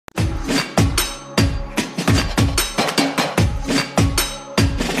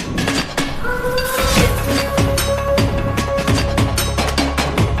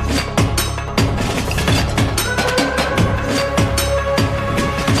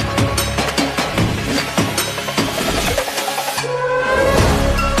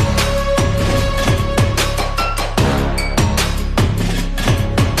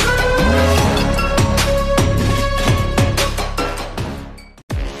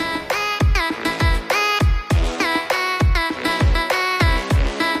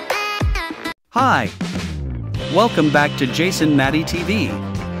Hi! Welcome back to Jayson Madi TV.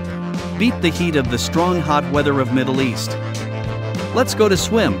 Beat the heat of the strong hot weather of Middle East. Let's go to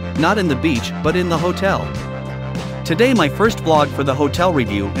swim, not in the beach, but in the hotel. Today my first vlog for the hotel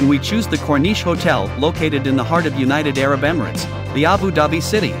review, and we choose the Corniche Hotel, located in the heart of United Arab Emirates, the Abu Dhabi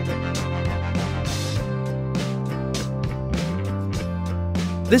City.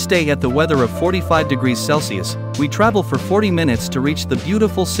 This day at the weather of 45 degrees Celsius, we travel for 40 minutes to reach the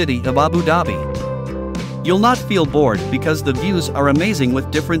beautiful city of Abu Dhabi. You'll not feel bored because the views are amazing with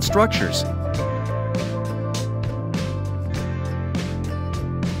different structures.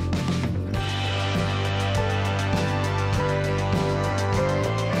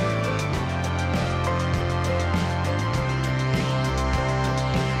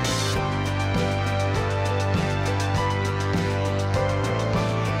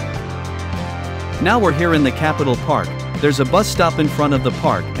 Now we're here in the Capital Park. There's a bus stop in front of the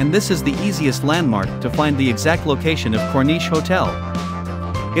park, and this is the easiest landmark to find the exact location of Corniche Hotel.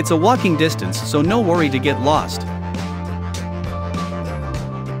 It's a walking distance, so no worry to get lost.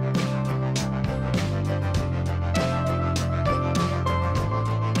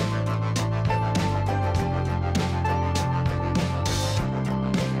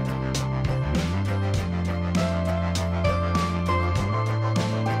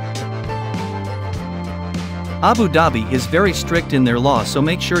 Abu Dhabi is very strict in their law, so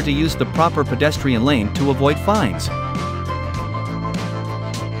make sure to use the proper pedestrian lane to avoid fines.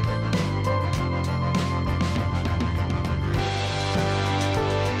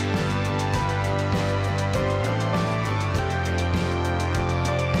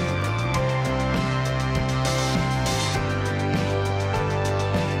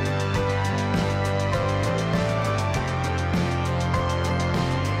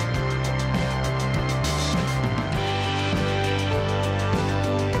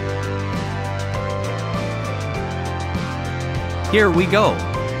 Here we go.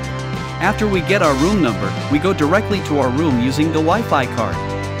 After we get our room number, we go directly to our room using the Wi-Fi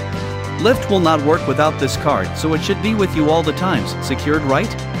card. Lift will not work without this card, so it should be with you all the times, secured, right?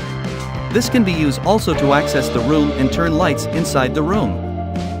 This can be used also to access the room and turn lights inside the room.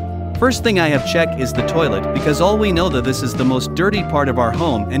 First thing I have checked is the toilet, because all we know that this is the most dirty part of our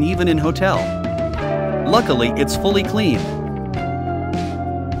home and even in hotel. Luckily, it's fully clean.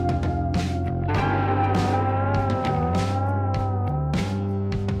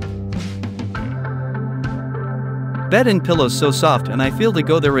 Bed and pillows so soft, and I feel to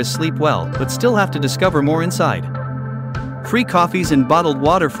go there is sleep well, but still have to discover more inside. Free coffees and bottled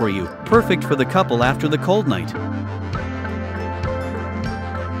water for you, perfect for the couple after the cold night.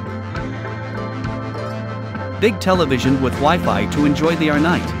 Big television with Wi-Fi to enjoy the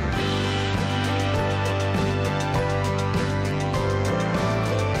night.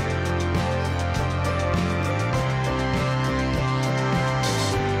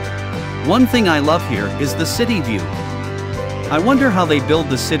 One thing I love here is the city view. I wonder how they build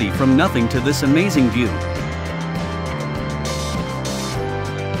the city from nothing to this amazing view.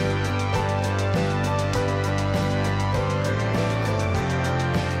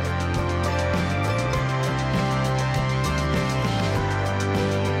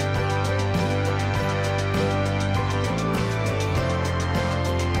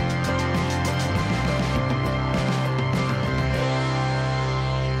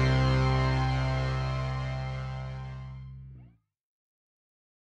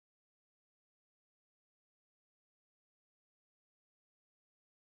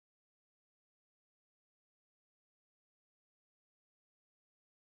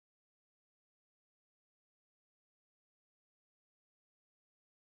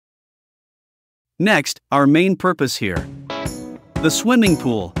 Next, our main purpose here. The swimming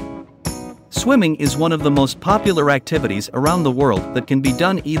pool. Swimming is one of the most popular activities around the world that can be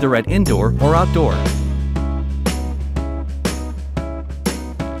done either at indoor or outdoor.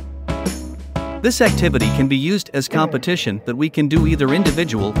 This activity can be used as competition that we can do either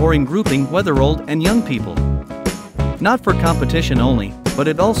individual or in grouping, whether old and young people. Not for competition only, but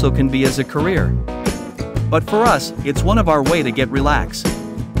it also can be as a career. But for us, it's one of our way to get relaxed.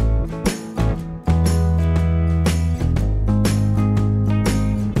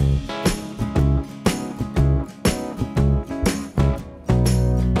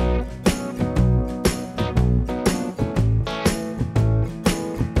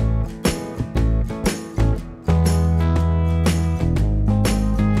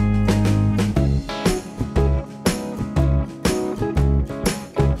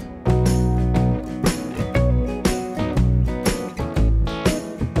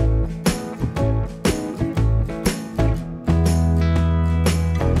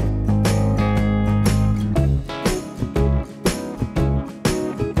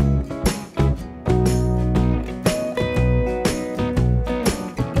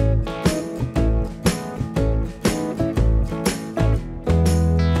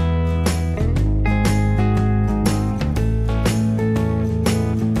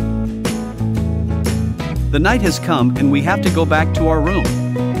 night has come and we have to go back to our room.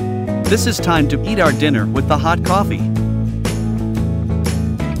 This is time to eat our dinner with the hot coffee.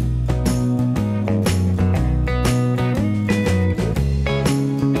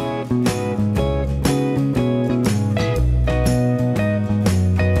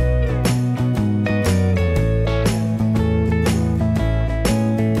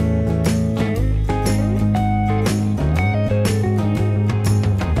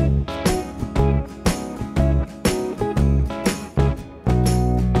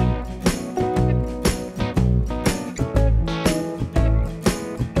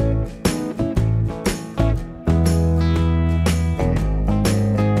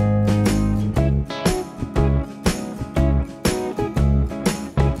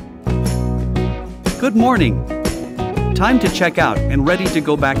 Good morning. Time to check out and ready to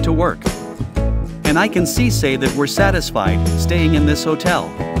go back to work. And I can say that we're satisfied staying in this hotel.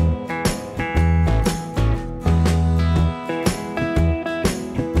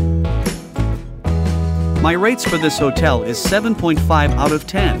 My rates for this hotel is 7.5 out of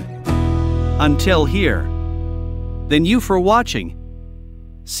 10. Until here. Then you for watching.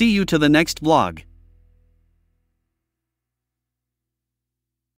 See you to the next vlog.